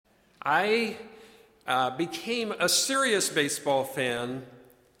I became a serious baseball fan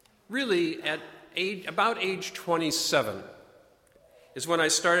really at about age 27 is when I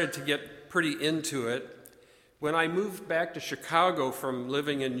started to get pretty into it. When I moved back to Chicago from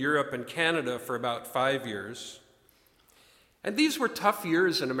living in Europe and Canada for about 5 years. And these were tough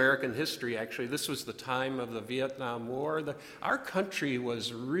years in American history, actually. This was the time of the Vietnam War. Our country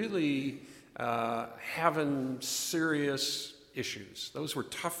was really having serious issues. Those were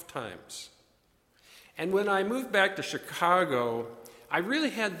tough times. And when I moved back to Chicago, I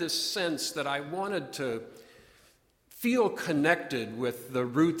really had this sense that I wanted to feel connected with the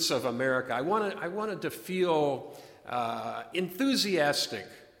roots of America. I wanted to feel enthusiastic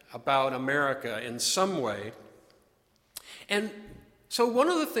about America in some way. And so one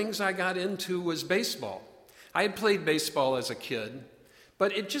of the things I got into was baseball. I had played baseball as a kid,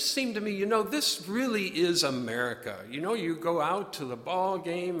 but it just seemed to me, this really is America. You go out to the ball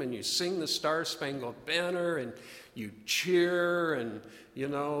game and you sing the Star-Spangled Banner and you cheer and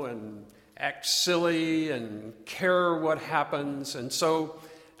act silly and care what happens. And so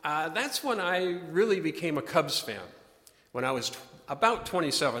that's when I really became a Cubs fan. When I was about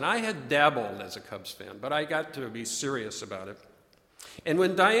 27, I had dabbled as a Cubs fan, but I got to be serious about it. And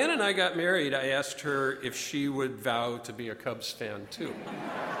when Diane and I got married, I asked her if she would vow to be a Cubs fan too.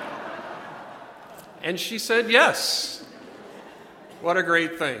 And she said yes. What a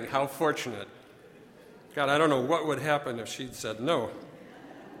great thing. How fortunate. God, I don't know what would happen if she'd said no.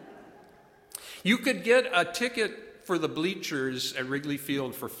 You could get a ticket for the bleachers at Wrigley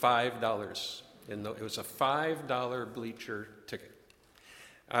Field for $5. It was a $5 bleacher ticket.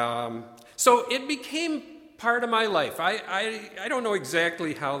 So it became part of my life. I don't know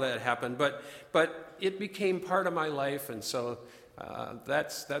exactly how that happened, but it became part of my life, and so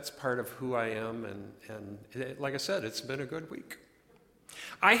that's part of who I am. And like I said, it's been a good week.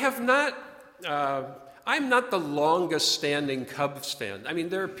 I'm not the longest-standing Cubs fan. I mean,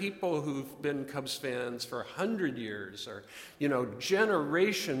 there are people who've been Cubs fans for 100 years, or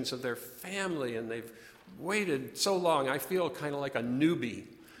generations of their family, and they've waited so long. I feel kind of like a newbie.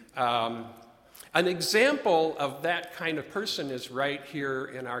 An example of that kind of person is right here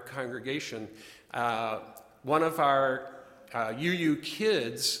in our congregation. One of our UU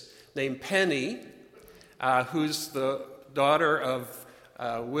kids named Penny, who's the daughter of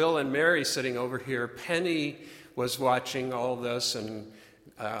Will and Mary sitting over here. Penny was watching all this and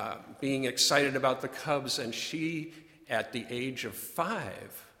being excited about the Cubs, and she, at the age of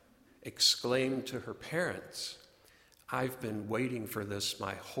 5, exclaimed to her parents, "I've been waiting for this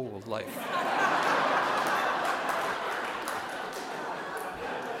my whole life."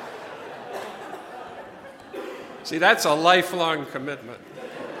 See, that's a lifelong commitment.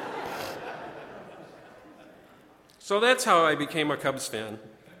 So that's how I became a Cubs fan.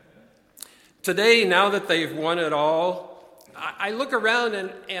 Today, now that they've won it all, I look around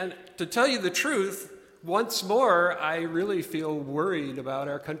and to tell you the truth, once more, I really feel worried about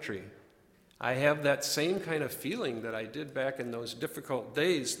our country. I have that same kind of feeling that I did back in those difficult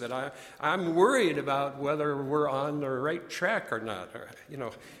days, that I'm worried about whether we're on the right track or not.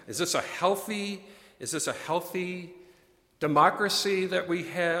 Is this a healthy democracy that we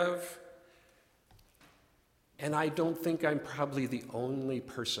have? And I don't think I'm probably the only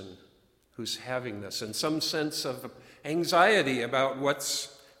person who's having this, and some sense of anxiety about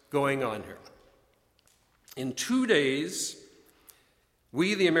what's going on here. In 2 days,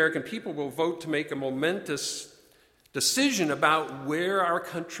 we, the American people, will vote to make a momentous decision about where our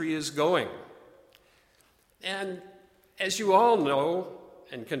country is going. And as you all know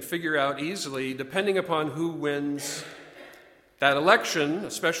and can figure out easily, depending upon who wins that election,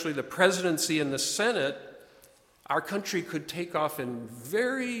 especially the presidency and the Senate, our country could take off in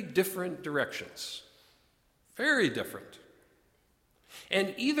very different directions. Very different.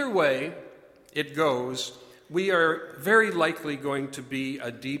 And either way it goes, we are very likely going to be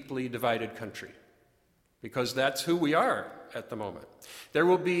a deeply divided country, because that's who we are at the moment. There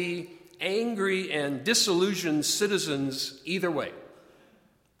will be angry and disillusioned citizens either way.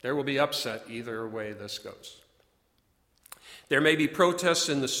 There will be upset either way this goes. There may be protests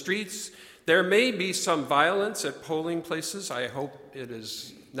in the streets. There may be some violence at polling places. I hope it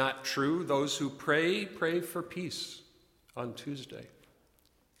is not true. Those who pray for peace on Tuesday.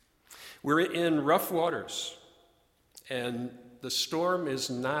 We're in rough waters, and the storm is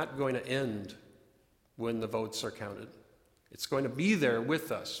not going to end when the votes are counted. It's going to be there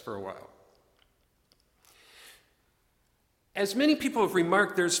with us for a while. As many people have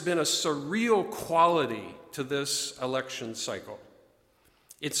remarked, there's been a surreal quality to this election cycle.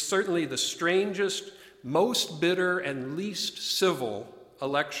 It's certainly the strangest, most bitter, and least civil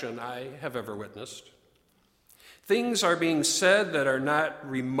election I have ever witnessed. Things are being said that are not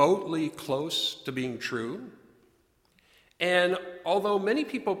remotely close to being true. And although many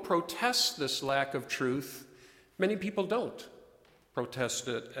people protest this lack of truth, many people don't protest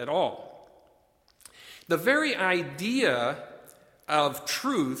it at all. The very idea of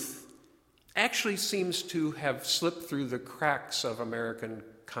truth actually seems to have slipped through the cracks of American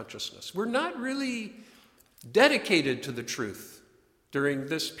consciousness. We're not really dedicated to the truth during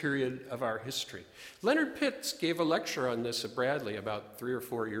this period of our history. Leonard Pitts gave a lecture on this at Bradley about 3 or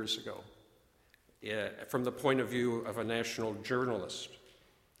 4 years ago, from the point of view of a national journalist.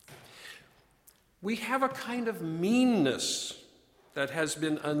 We have a kind of meanness that has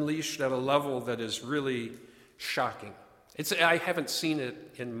been unleashed at a level that is really shocking. I haven't seen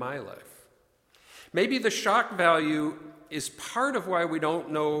it in my life. Maybe the shock value is part of why we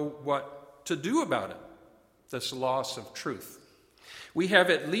don't know what to do about it, this loss of truth. We have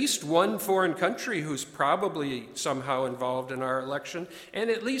at least one foreign country who's probably somehow involved in our election, and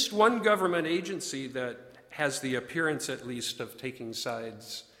at least one government agency that has the appearance, at least, of taking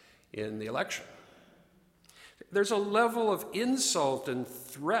sides in the election. There's a level of insult and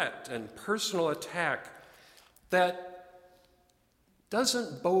threat and personal attack that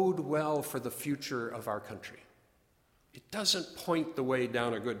doesn't bode well for the future of our country. It doesn't point the way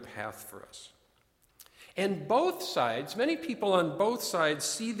down a good path for us. And both sides, many people on both sides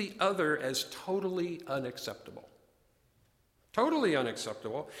see the other as totally unacceptable. Totally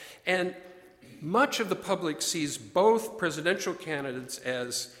unacceptable. And much of the public sees both presidential candidates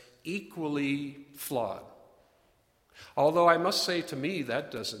as equally flawed. Although I must say, to me,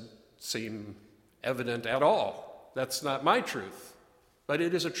 that doesn't seem evident at all. That's not my truth. But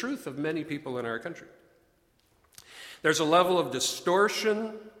it is a truth of many people in our country. There's a level of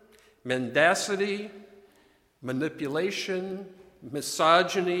distortion, mendacity, manipulation,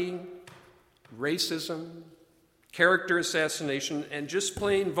 misogyny, racism, character assassination, and just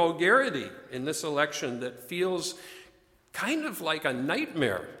plain vulgarity in this election that feels kind of like a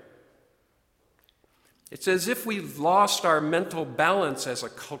nightmare. It's as if we've lost our mental balance as a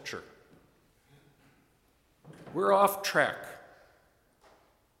culture. We're off track.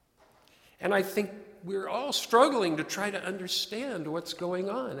 And I think we're all struggling to try to understand what's going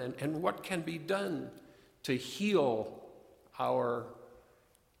on and what can be done to heal our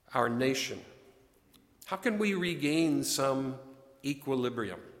nation. How can we regain some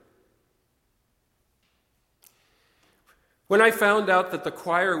equilibrium? When I found out that the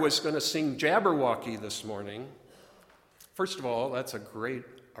choir was going to sing Jabberwocky this morning, first of all, that's a great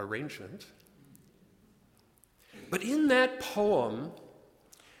arrangement. But in that poem,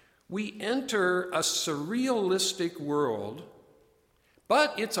 we enter a surrealistic world,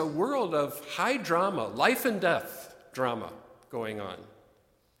 but it's a world of high drama, life and death drama going on.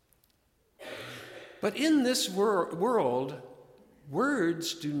 But in this world,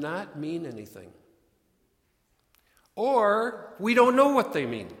 words do not mean anything. Or we don't know what they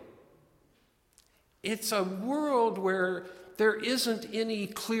mean. It's a world where there isn't any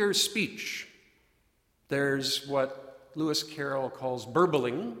clear speech. There's what Lewis Carroll calls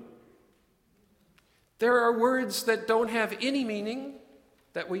burbling. There are words that don't have any meaning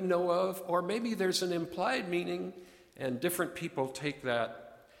that we know of, or maybe there's an implied meaning, and different people take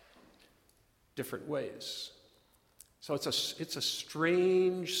that different ways. So it's a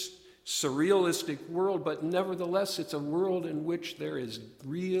strange, surrealistic world, but nevertheless, it's a world in which there is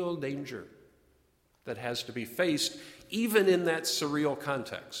real danger that has to be faced, even in that surreal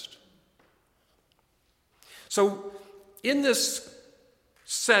context. So, in this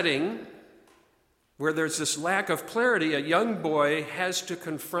setting, where there's this lack of clarity, a young boy has to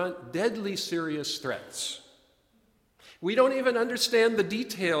confront deadly serious threats. We don't even understand the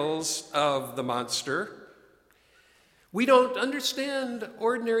details of the monster. We don't understand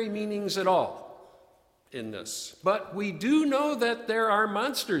ordinary meanings at all in this. But we do know that there are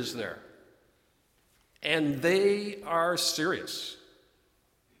monsters there. And they are serious.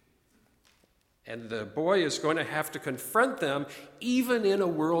 And the boy is going to have to confront them even in a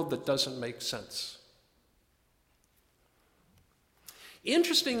world that doesn't make sense.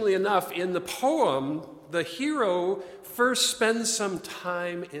 Interestingly enough, in the poem, the hero first spends some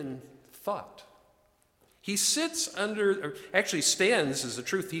time in thought. He stands is the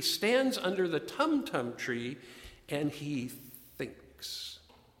truth, he stands under the tum-tum tree and he thinks.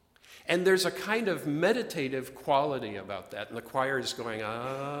 And there's a kind of meditative quality about that, and the choir is going,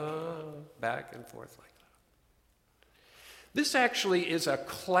 back and forth like that. This actually is a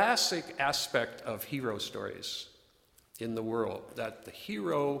classic aspect of hero stories in the world, that the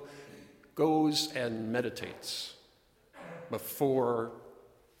hero goes and meditates before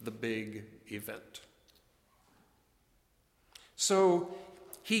the big event. So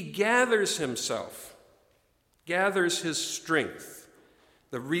he gathers himself, gathers his strength,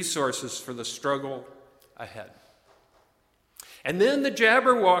 the resources for the struggle ahead. And then the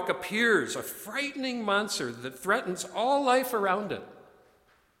Jabberwock appears, a frightening monster that threatens all life around it.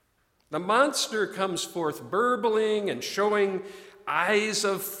 The monster comes forth burbling and showing eyes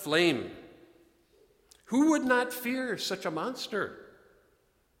of flame. Who would not fear such a monster?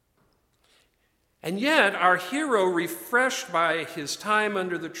 And yet, our hero, refreshed by his time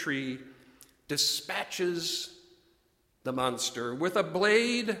under the tree, dispatches the monster with a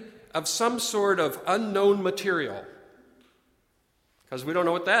blade of some sort of unknown material, because we don't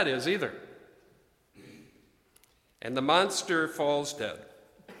know what that is either. And the monster falls dead.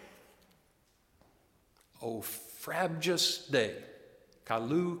 O frabjous day,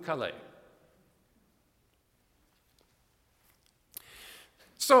 Callooh Callay.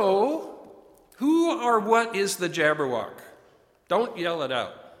 So, who or what is the Jabberwock? Don't yell it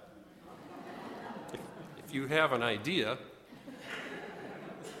out. If you have an idea.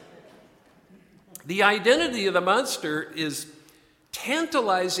 The identity of the monster is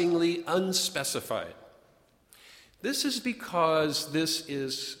tantalizingly unspecified. This is because this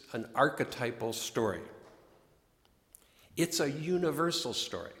is an archetypal story. It's a universal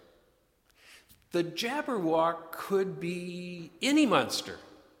story. The Jabberwock could be any monster.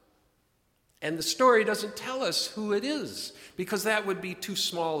 And the story doesn't tell us who it is, because that would be too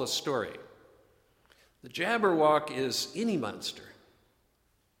small a story. The Jabberwock is any monster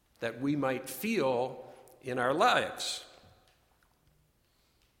that we might feel in our lives.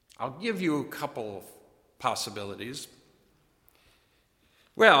 I'll give you a couple of possibilities.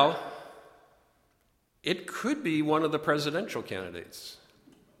 Well, it could be one of the presidential candidates.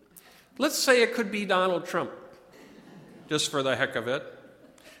 Let's say it could be Donald Trump, just for the heck of it.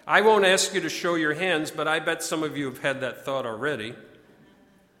 I won't ask you to show your hands, but I bet some of you have had that thought already.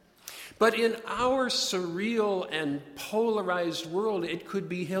 But in our surreal and polarized world, it could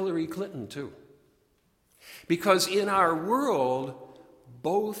be Hillary Clinton too. Because in our world,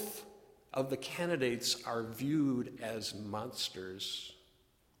 both of the candidates are viewed as monsters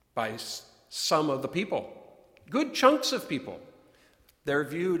by some of the people. Good chunks of people. They're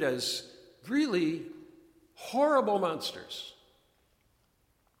viewed as really horrible monsters.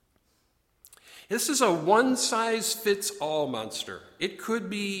 This is a one-size-fits-all monster. It could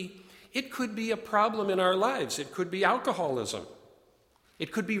be a problem in our lives. It could be alcoholism.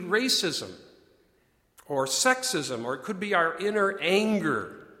 It could be racism or sexism, or it could be our inner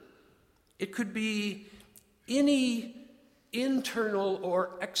anger. It could be any internal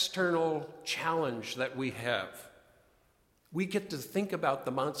or external challenge that we have. We get to think about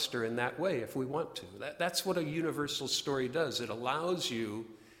the monster in that way if we want to. That's what a universal story does. It allows you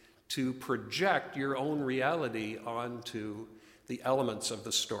to project your own reality onto the elements of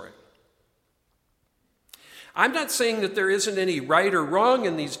the story. I'm not saying that there isn't any right or wrong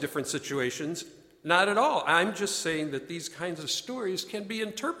in these different situations. Not at all. I'm just saying that these kinds of stories can be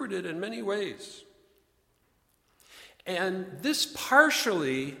interpreted in many ways. And this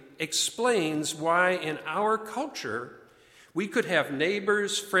partially explains why in our culture we could have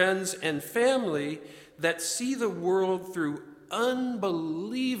neighbors, friends, and family that see the world through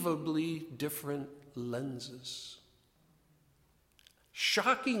unbelievably different lenses.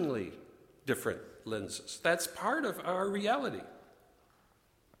 Shockingly different lenses. That's part of our reality.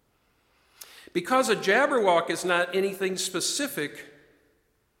 Because a Jabberwock is not anything specific,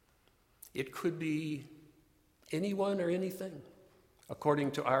 it could be anyone or anything,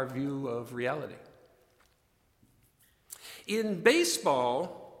 according to our view of reality. In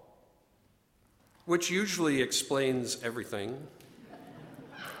baseball, which usually explains everything.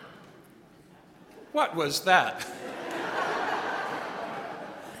 What was that?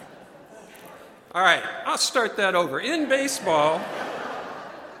 All right, I'll start that over. In baseball,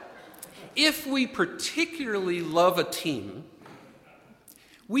 if we particularly love a team,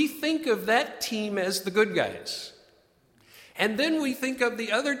 we think of that team as the good guys. And then we think of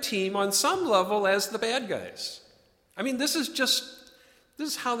the other team on some level as the bad guys. I mean, this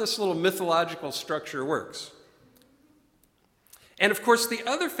is how this little mythological structure works. And of course, the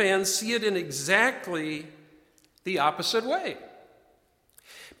other fans see it in exactly the opposite way.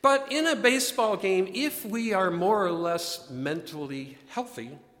 But in a baseball game, if we are more or less mentally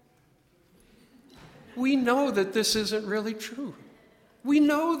healthy, we know that this isn't really true. We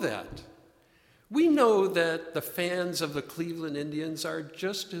know that. We know that the fans of the Cleveland Indians are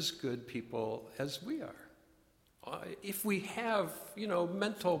just as good people as we are. If we have,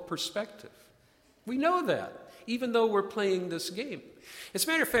 mental perspective. We know that. even though we're playing this game. As a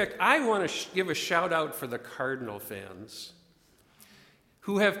matter of fact, I want to give a shout out for the Cardinal fans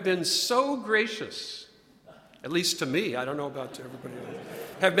who have been so gracious, at least to me, I don't know about to everybody else,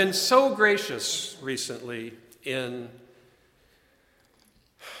 have been so gracious recently in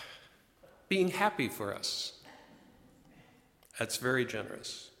being happy for us. That's very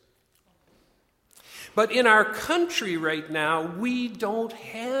generous. But in our country right now, we don't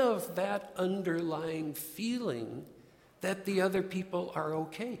have that underlying feeling that the other people are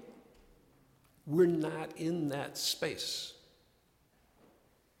okay. We're not in that space.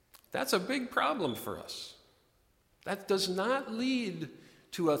 That's a big problem for us. That does not lead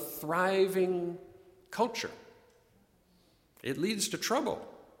to a thriving culture. It leads to trouble.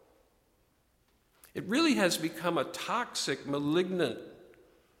 It really has become a toxic, malignant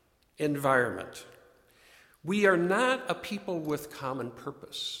environment. We are not a people with common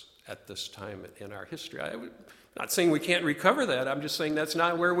purpose at this time in our history. I'm not saying we can't recover that. I'm just saying that's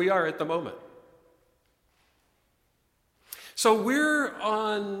not where we are at the moment. So we're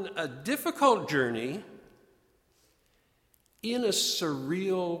on a difficult journey in a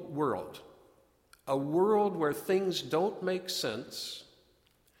surreal world, a world where things don't make sense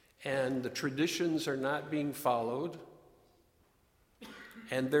and the traditions are not being followed,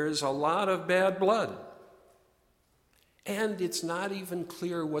 and there's a lot of bad blood. And it's not even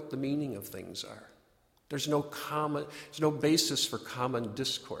clear what the meaning of things are. There's no basis for common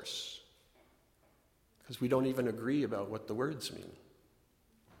discourse, because we don't even agree about what the words mean.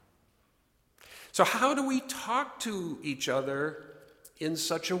 So how do we talk to each other in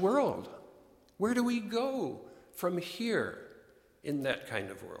such a world? Where do we go from here in that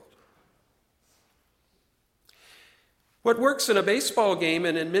kind of world? What works in a baseball game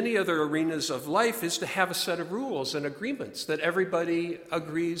and in many other arenas of life is to have a set of rules and agreements that everybody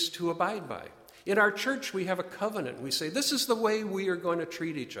agrees to abide by. In our church, we have a covenant. We say, this is the way we are going to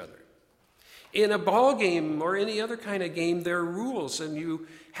treat each other. In a ball game or any other kind of game, there are rules, and you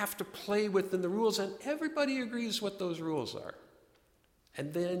have to play within the rules, and everybody agrees what those rules are.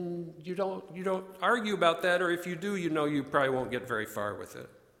 And then you don't argue about that, or if you do, you know you probably won't get very far with it.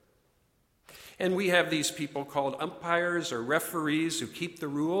 And we have these people called umpires or referees who keep the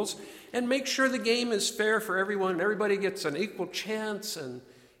rules and make sure the game is fair for everyone, and everybody gets an equal chance, and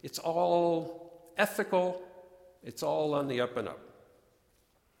it's all ethical, it's all on the up and up.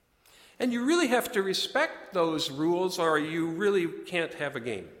 And you really have to respect those rules, or you really can't have a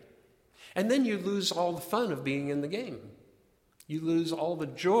game. And then you lose all the fun of being in the game. You lose all the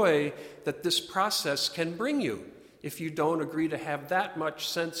joy that this process can bring you if you don't agree to have that much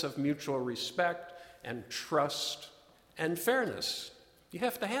sense of mutual respect and trust and fairness. You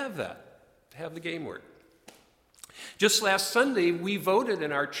have to have that to have the game work. Just last Sunday, we voted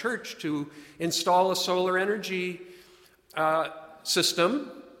in our church to install a solar energy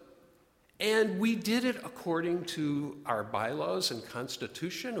system, and we did it according to our bylaws and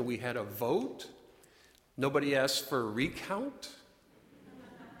constitution, and we had a vote. Nobody asked for a recount.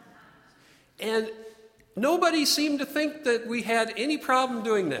 And nobody seemed to think that we had any problem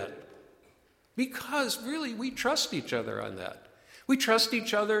doing that, because really we trust each other on that. We trust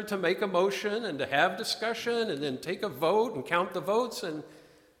each other to make a motion and to have discussion and then take a vote and count the votes, and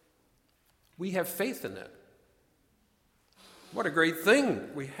we have faith in that. What a great thing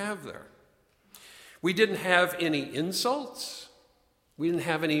we have there. We didn't have any insults. We didn't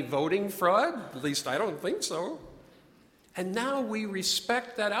have any voting fraud. At least I don't think so. And now we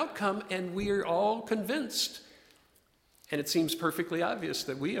respect that outcome, and we are all convinced. And it seems perfectly obvious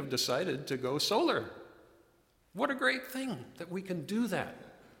that we have decided to go solar. What a great thing that we can do that.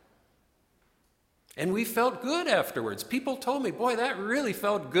 And we felt good afterwards. People told me, boy, that really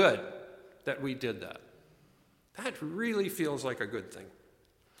felt good that we did that. That really feels like a good thing.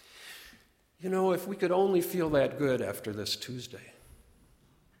 You know, if we could only feel that good after this Tuesday,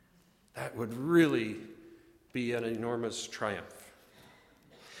 that would really be an enormous triumph.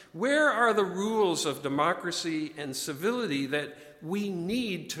 Where are the rules of democracy and civility that we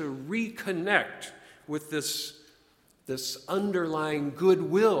need to reconnect with this underlying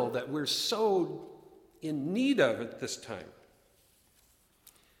goodwill that we're so in need of at this time?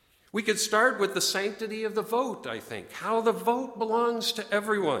 We could start with the sanctity of the vote, I think. How the vote belongs to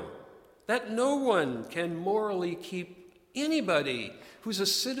everyone. That no one can morally keep anybody who's a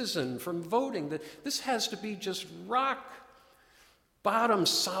citizen from voting. That this has to be just rock bottom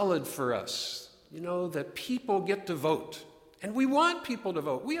solid for us. You know, that people get to vote. And we want people to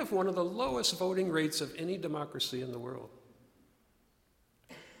vote. We have one of the lowest voting rates of any democracy in the world.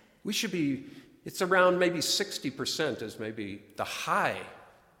 It's around maybe 60% is maybe the high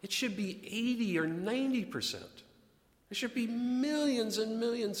It should be 80 or 90%. There should be millions and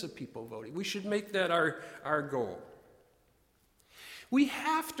millions of people voting. We should make that our goal. We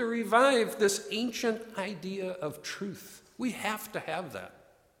have to revive this ancient idea of truth. We have to have that.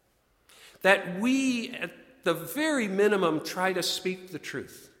 That we, at the very minimum, try to speak the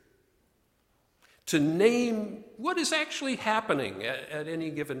truth. To name what is actually happening at any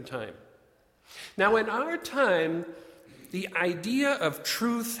given time. Now, in our time, the idea of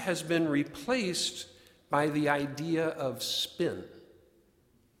truth has been replaced by the idea of spin.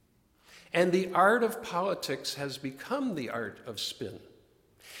 And the art of politics has become the art of spin.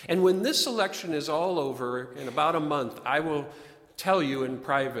 And when this election is all over, in about a month, I will tell you in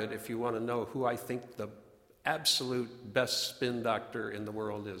private, if you want to know, who I think the absolute best spin doctor in the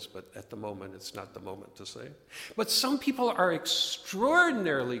world is, but at the moment, it's not the moment to say. But some people are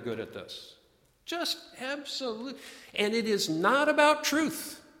extraordinarily good at this. Just absolute. And it is not about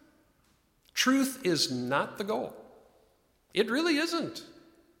truth. Truth is not the goal. It really isn't.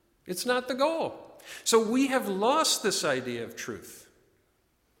 It's not the goal. So we have lost this idea of truth.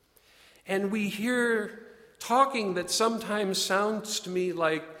 And we hear talking that sometimes sounds to me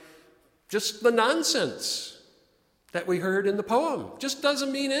like just the nonsense that we heard in the poem. Just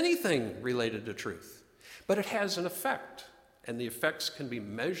doesn't mean anything related to truth. But it has an effect, and the effects can be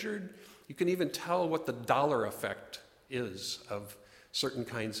measured. You can even tell what the dollar effect is of certain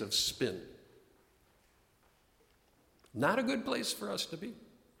kinds of spin. Not a good place for us to be.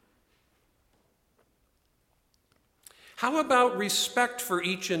 How about respect for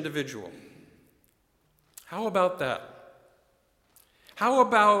each individual? How about that? How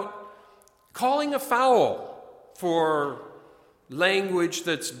about calling a foul for language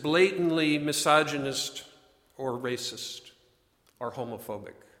that's blatantly misogynist or racist or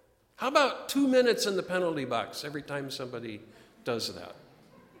homophobic? How about 2 minutes in the penalty box every time somebody does that?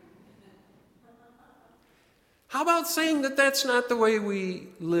 How about saying that that's not the way we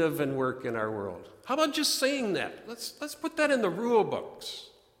live and work in our world? How about just saying that? Let's put that in the rule books,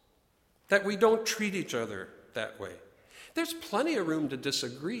 that we don't treat each other that way. There's plenty of room to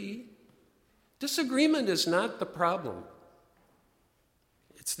disagree. Disagreement is not the problem.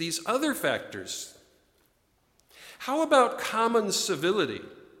 It's these other factors. How about common civility?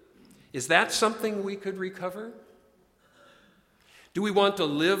 Is that something we could recover? Do we want to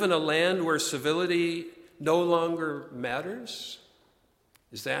live in a land where civility no longer matters?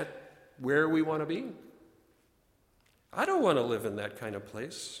 Is that where we want to be? I don't want to live in that kind of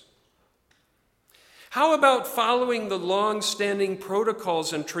place. How about following the long-standing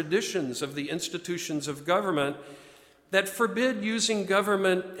protocols and traditions of the institutions of government that forbid using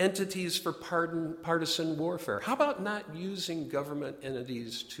government entities for partisan warfare? How about not using government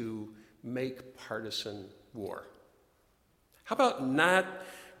entities to make partisan war? How about not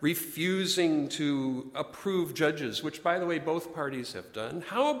refusing to approve judges, which, by the way, both parties have done?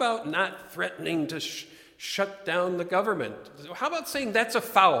 How about not threatening to shut down the government? How about saying that's a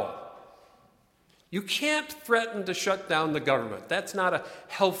foul? You can't threaten to shut down the government. That's not a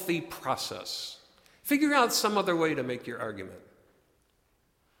healthy process. Figure out some other way to make your argument.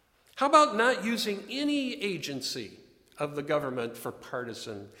 How about not using any agency of the government for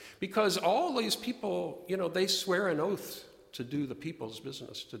partisan? Because all these people, they swear an oath to do the people's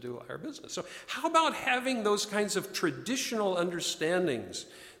business, to do our business. So how about having those kinds of traditional understandings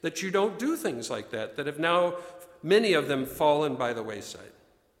that you don't do things like that have now, many of them, fallen by the wayside?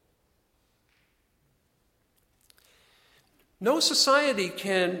 No society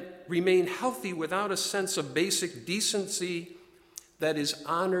can remain healthy without a sense of basic decency that is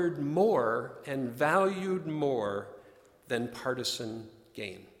honored more and valued more than partisan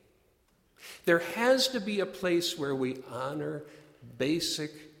gain. There has to be a place where we honor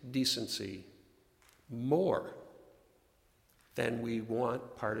basic decency more than we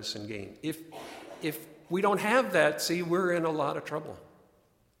want partisan gain. If we don't have that, we're in a lot of trouble.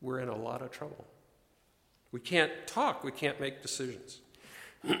 We're in a lot of trouble. We can't talk, we can't make decisions.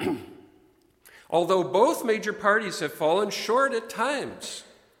 Although both major parties have fallen short at times,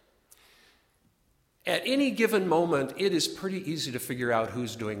 at any given moment, it is pretty easy to figure out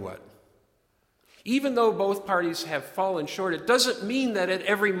who's doing what. Even though both parties have fallen short, it doesn't mean that at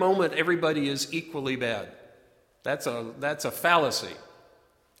every moment everybody is equally bad. That's a fallacy.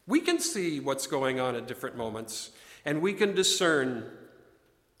 We can see what's going on at different moments, and we can discern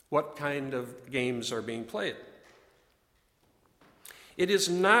what kind of games are being played. It is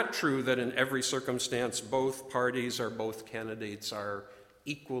not true that in every circumstance both parties or both candidates are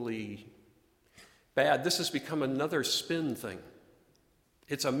equally bad. This has become another spin thing.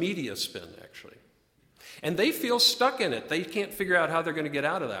 It's a media spin, actually. And they feel stuck in it. They can't figure out how they're going to get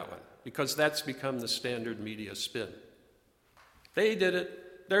out of that one because that's become the standard media spin. They did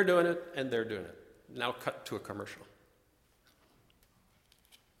it, they're doing it, and they're doing it. Now cut to a commercial.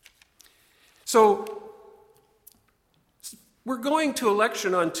 So, we're going to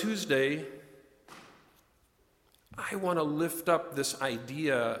election on Tuesday. I want to lift up this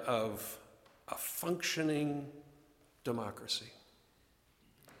idea of a functioning democracy.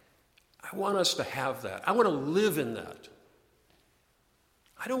 I want us to have that. I want to live in that.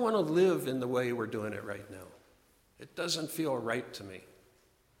 I don't want to live in the way we're doing it right now. It doesn't feel right to me.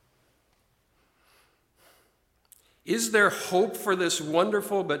 Is there hope for this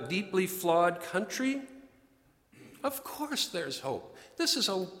wonderful but deeply flawed country? Of course there's hope. This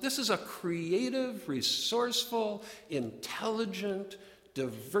is a creative, resourceful, intelligent,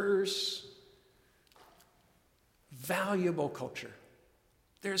 diverse, valuable culture.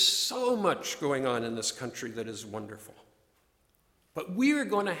 There's so much going on in this country that is wonderful. But we are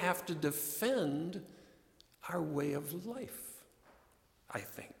going to have to defend our way of life, I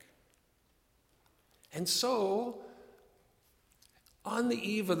think. And so, on the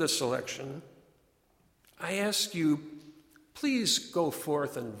eve of this election, I ask you, please go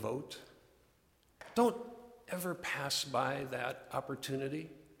forth and vote. Don't ever pass by that opportunity.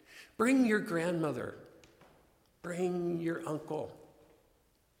 Bring your grandmother. Bring your uncle.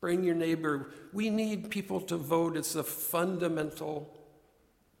 Bring your neighbor. We need people to vote. It's the fundamental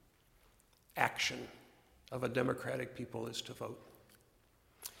action of a democratic people is to vote.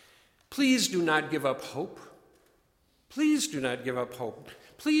 Please do not give up hope. Please do not give up hope.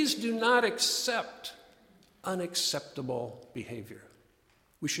 Please do not accept unacceptable behavior.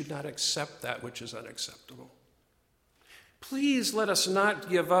 We should not accept that which is unacceptable. Please let us not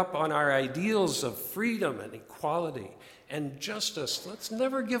give up on our ideals of freedom and equality and justice. Let's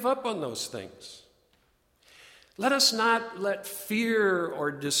never give up on those things. Let us not let fear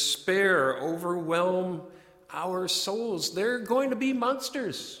or despair overwhelm our souls. They're going to be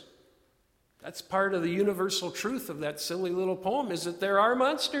monsters. That's part of the universal truth of that silly little poem, is that there are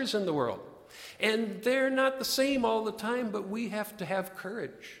monsters in the world. And they're not the same all the time, but we have to have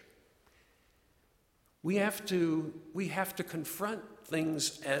courage. We have to confront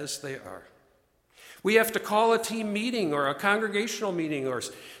things as they are. We have to call a team meeting or a congregational meeting or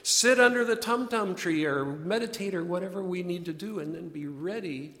sit under the tum-tum tree or meditate or whatever we need to do, and then be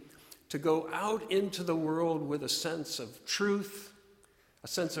ready to go out into the world with a sense of truth, a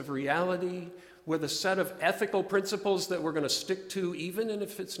sense of reality, with a set of ethical principles that we're going to stick to, even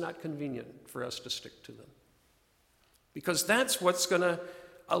if it's not convenient for us to stick to them. Because that's what's going to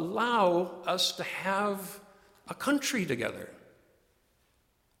allow us to have a country together.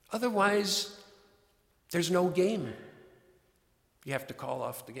 Otherwise, there's no game. You have to call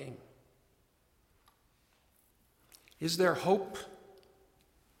off the game. Is there hope?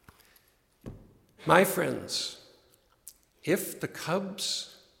 My friends, if the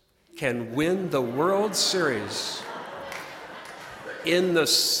Cubs can win the World Series in the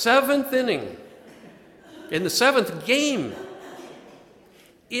seventh inning, in the seventh game,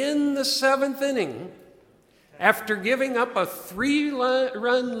 in the seventh inning, after giving up a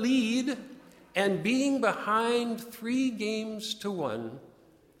 3-run lead and being behind 3-1,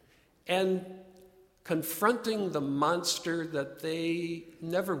 and confronting the monster that they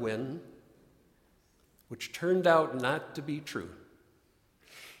never win, which turned out not to be true.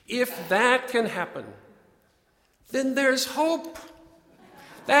 If that can happen, then there's hope.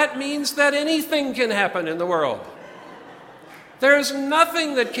 That means that anything can happen in the world. There's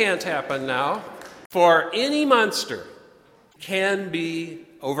nothing that can't happen now, for any monster can be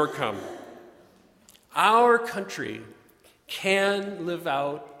overcome. Our country can live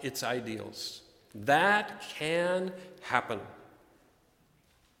out its ideals. That can happen.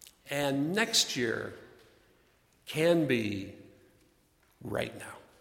 And next year can be right now.